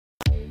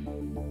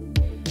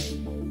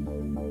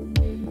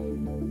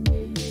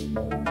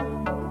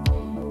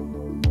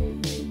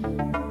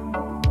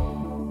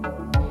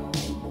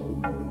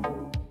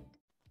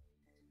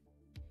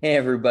Hey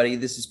everybody,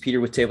 this is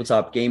Peter with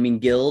Tabletop Gaming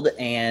Guild,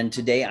 and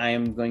today I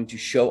am going to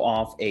show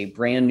off a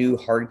brand new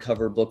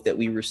hardcover book that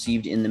we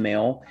received in the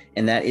mail,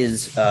 and that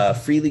is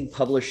Free League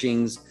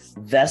Publishing's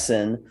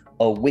Vaesen,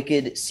 A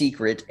Wicked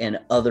Secret and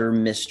Other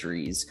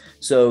Mysteries.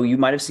 So you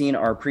might have seen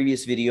our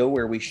previous video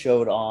where we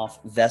showed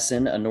off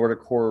Vaesen, a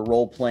Nordic horror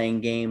role-playing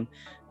game.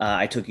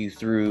 I took you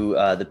through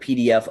the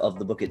PDF of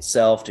the book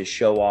itself to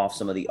show off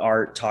some of the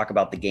art, talk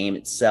about the game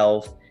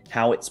itself,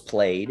 how it's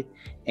played.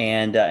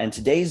 And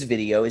today's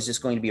video is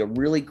just going to be a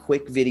really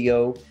quick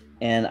video,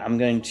 and I'm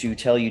going to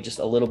tell you just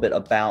a little bit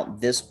about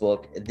this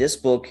book. This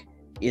book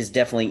is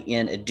definitely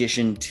in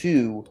addition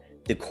to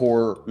the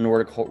core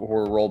Nordic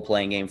horror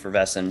role-playing game for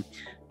Vaesen.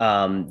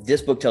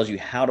 This book tells you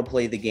how to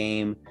play the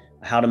game,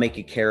 how to make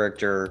a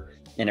character,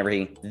 and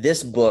everything.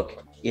 This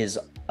book is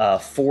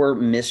 4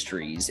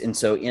 mysteries, and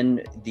so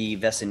in the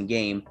Vaesen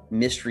game,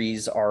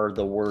 mysteries are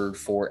the word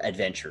for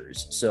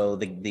adventures. So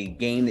the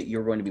game that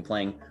you're going to be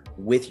playing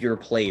with your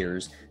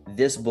players,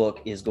 this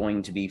book is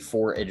going to be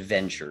 4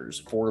 adventures,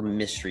 4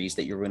 mysteries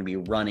that you're going to be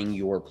running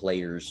your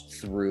players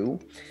through.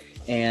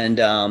 And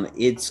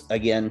it's,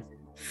 again,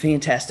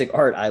 fantastic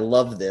art. I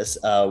love this.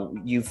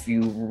 If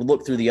you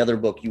look through the other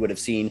book, you would have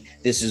seen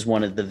this is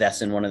one of the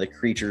Vaesen, one of the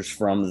creatures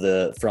from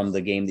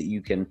the game that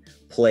you can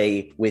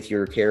play with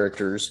your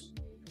characters.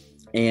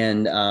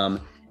 And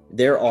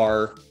there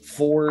are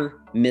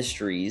 4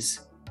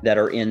 mysteries that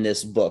are in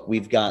this book.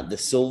 We've got the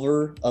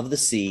Silver of the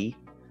Sea,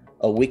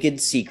 A Wicked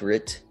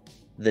Secret,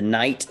 The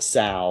Night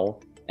Sow,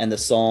 and The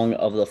Song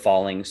of the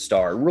Falling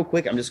Star. Real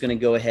quick, I'm just going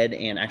to go ahead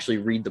and actually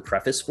read the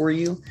preface for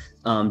you,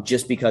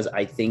 just because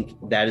I think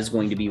that is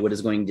going to be what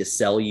is going to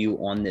sell you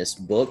on this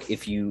book.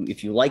 If you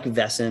like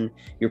Vaesen,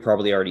 you're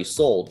probably already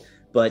sold.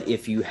 But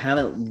if you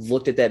haven't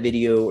looked at that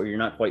video or you're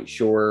not quite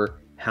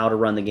sure how to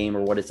run the game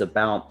or what it's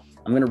about,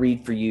 I'm going to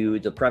read for you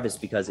the preface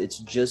because it's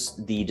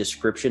just the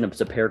description.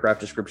 It's a paragraph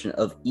description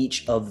of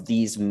each of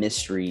these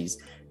mysteries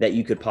that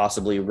you could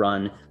possibly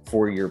run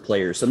for your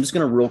players. So I'm just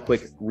going to real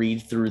quick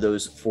read through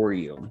those for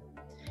you.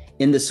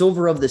 In the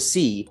Silver of the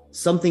Sea,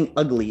 something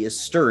ugly is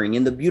stirring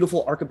in the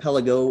beautiful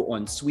archipelago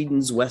on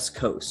Sweden's west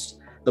coast.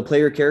 The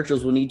player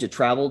characters will need to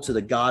travel to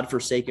the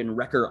god-forsaken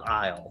Wrecker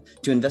Isle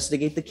to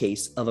investigate the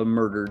case of a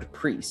murdered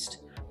priest.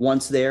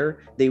 Once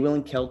there, they will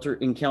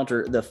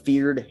encounter the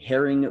feared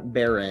Herring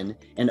Baron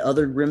and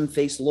other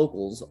grim-faced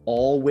locals,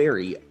 all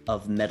wary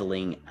of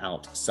meddling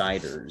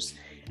outsiders.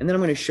 And then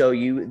I'm going to show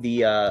you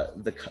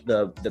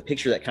the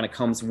picture that kind of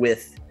comes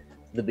with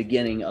the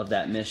beginning of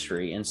that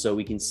mystery. And so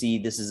we can see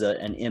this is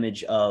an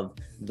image of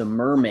the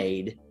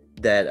mermaid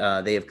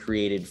that they have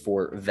created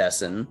for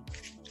Vaesen.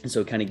 And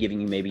so kind of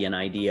giving you maybe an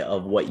idea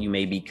of what you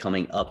may be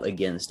coming up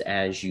against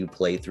as you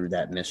play through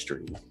that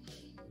mystery.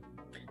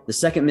 The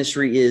second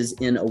mystery is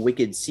in A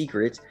Wicked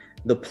Secret.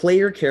 The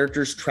player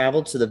characters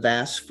travel to the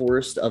vast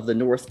forest of the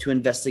north to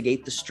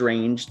investigate the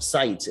strange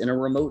sights in a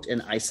remote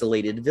and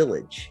isolated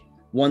village.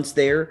 Once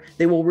there,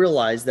 they will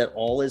realize that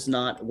all is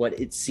not what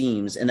it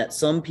seems and that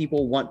some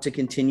people want to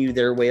continue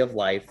their way of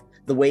life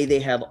the way they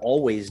have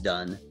always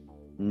done,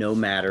 no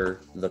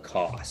matter the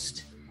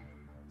cost.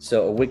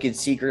 So A Wicked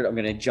Secret, I'm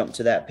going to jump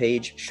to that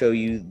page, show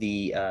you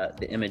the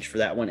image for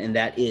that one, and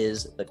that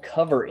is the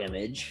cover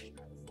image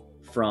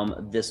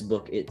from this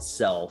book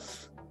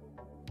itself.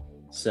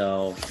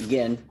 So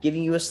again,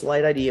 giving you a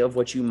slight idea of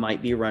what you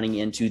might be running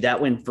into. That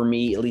one, for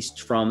me, at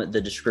least from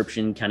the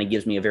description, kind of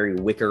gives me a very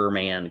Wicker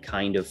Man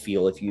kind of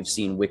feel. If you've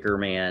seen Wicker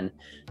Man,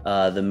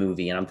 the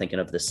movie, and I'm thinking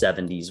of the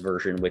 70s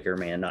version Wicker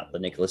Man, not the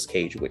Nicolas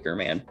Cage Wicker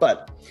Man,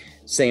 but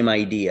same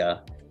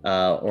idea.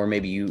 Or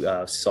maybe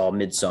you saw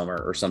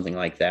Midsummer or something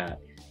like that,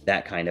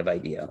 that kind of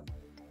idea.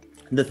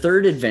 The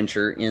third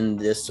adventure in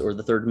this, or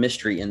the third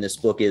mystery in this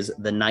book, is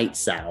The Night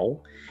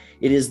Sow.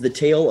 It is the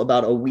tale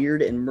about a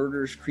weird and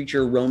murderous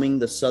creature roaming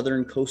the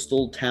southern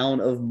coastal town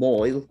of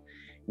Moyle.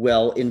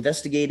 While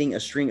investigating a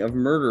string of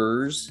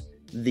murders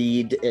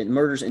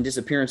and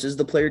disappearances,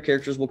 the player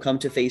characters will come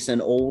to face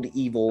an old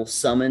evil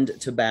summoned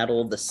to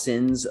battle the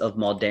sins of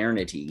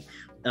modernity.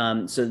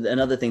 So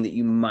another thing that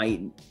you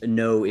might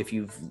know if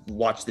you've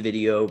watched the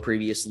video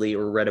previously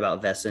or read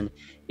about Vaesen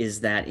is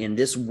that in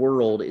this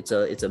world, it's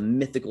a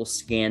mythical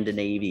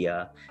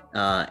Scandinavia,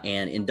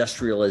 and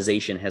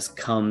industrialization has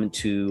come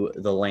to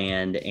the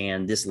land,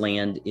 and this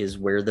land is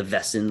where the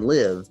Vaesen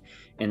live.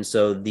 And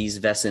so these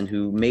Vaesen,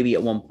 who maybe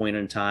at one point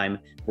in time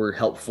were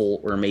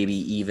helpful, or maybe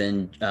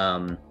even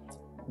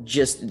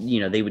just,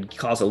 they would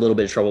cause a little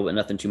bit of trouble, but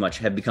nothing too much,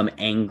 have become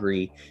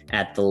angry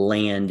at the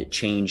land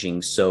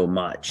changing so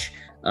much.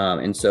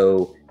 And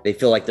so they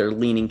feel like they're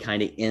leaning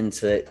kind of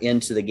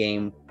into the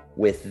game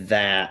with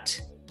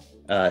that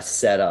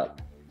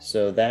setup.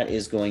 So that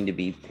is going to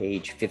be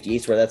page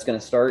 58, where that's going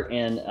to start.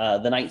 And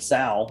the Night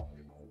Sow,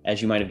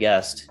 as you might have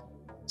guessed,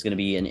 is going to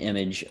be an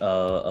image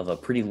of a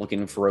pretty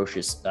looking,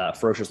 ferocious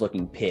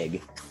looking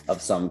pig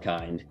of some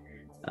kind,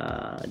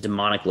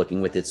 demonic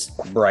looking with its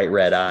bright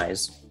red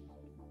eyes.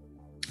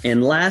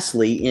 And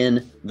lastly,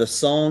 in The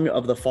Song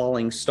of the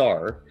Falling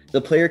Star, the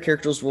player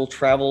characters will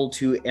travel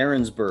to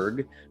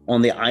Arensburg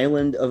on the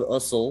island of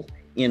Ussel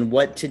in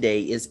what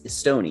today is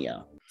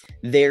Estonia.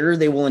 There,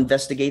 they will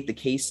investigate the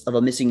case of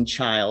a missing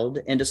child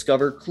and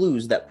discover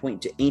clues that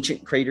point to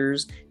ancient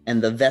craters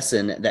and the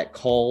Vaesen that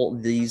call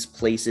these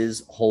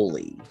places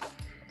holy.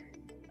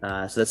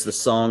 So that's the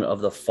Song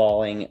of the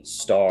Falling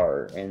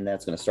Star, and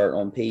that's going to start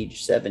on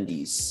page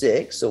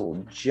 76. So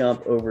we'll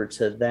jump over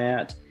to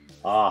that.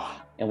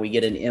 And we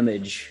get an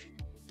image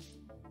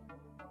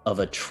of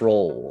a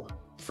troll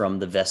from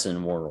the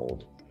Vaesen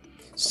world.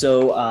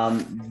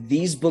 So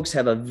these books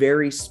have a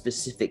very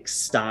specific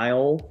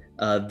style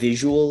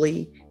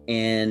visually,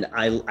 and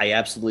I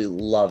absolutely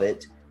love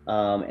it.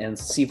 And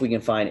see if we can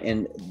find,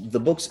 and the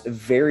books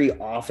very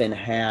often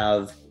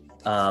have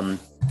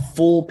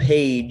full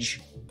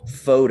page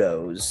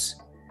photos,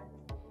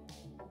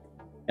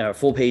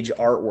 full page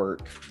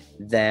artwork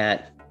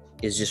that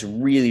is just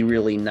really,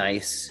 really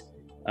nice.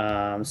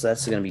 So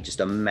that's going to be just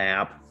a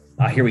map.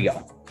 Here we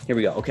go.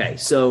 Okay,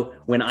 so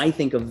when I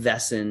think of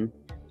Vaesen,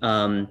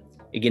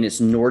 again,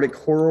 it's Nordic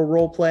horror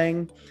role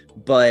playing,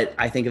 but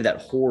I think of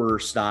that horror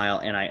style,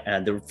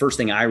 and the first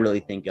thing I really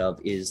think of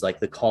is like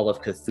the Call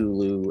of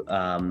Cthulhu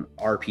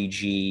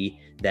RPG,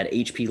 that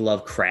H.P.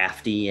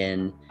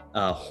 Lovecraftian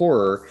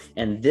horror,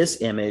 and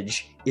this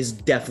image is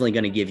definitely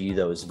going to give you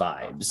those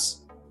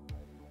vibes.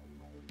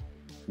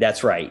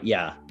 That's right,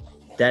 yeah.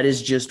 That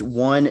is just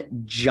one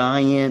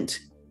giant,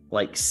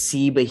 like,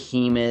 sea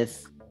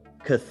behemoth,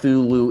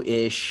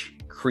 Cthulhu-ish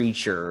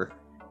creature,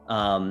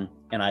 and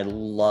I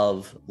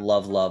love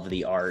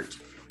the art.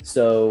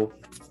 So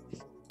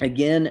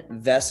again,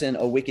 Vaesen,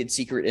 A Wicked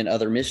Secret and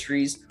Other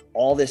Mysteries.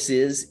 All this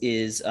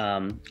is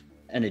an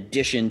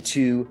addition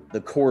to the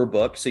core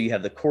book. So you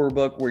have the core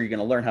book where you're going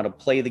to learn how to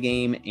play the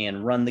game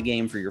and run the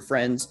game for your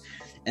friends.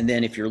 And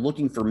then if you're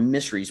looking for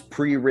mysteries,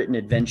 pre-written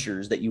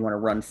adventures that you want to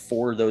run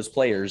for those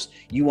players,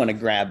 you want to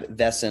grab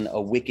Vaesen,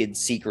 A Wicked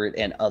Secret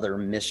and Other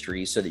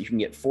Mysteries, so that you can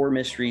get 4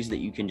 mysteries that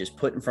you can just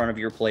put in front of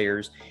your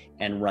players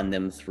and run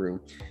them through.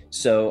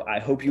 So I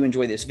hope you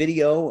enjoy this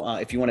video.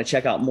 If you want to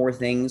check out more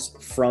things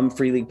from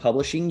Free League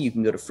Publishing, you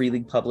can go to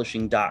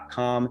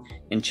freeleaguepublishing.com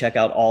and check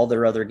out all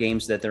their other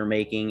games that they're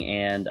making.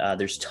 And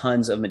there's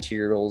tons of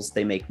materials.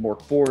 They make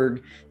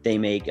Morkborg, they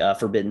make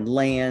Forbidden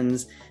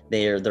Lands.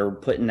 They're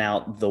putting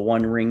out The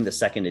One Ring, the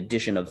second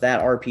edition of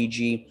that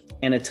RPG,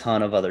 and a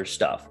ton of other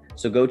stuff.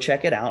 So go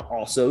check it out.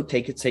 Also,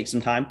 take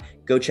some time.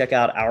 Go check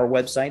out our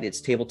website.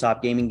 It's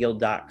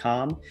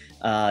tabletopgamingguild.com.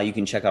 You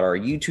can check out our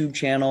YouTube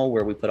channel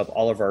where we put up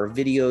all of our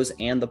videos,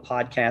 and the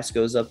podcast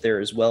goes up there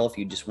as well if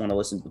you just want to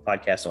listen to the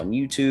podcast on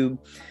YouTube.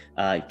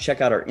 Check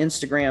out our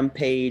Instagram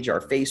page,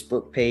 our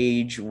Facebook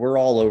page. We're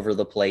all over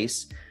the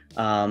place.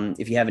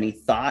 If you have any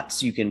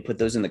thoughts, you can put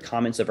those in the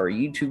comments of our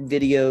YouTube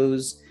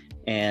videos.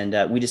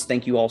 And we just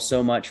thank you all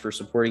so much for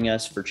supporting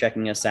us, for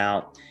checking us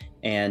out.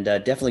 And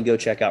definitely go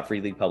check out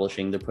Free League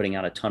Publishing. They're putting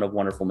out a ton of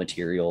wonderful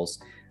materials.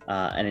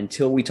 And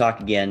until we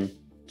talk again,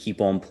 keep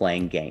on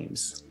playing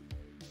games.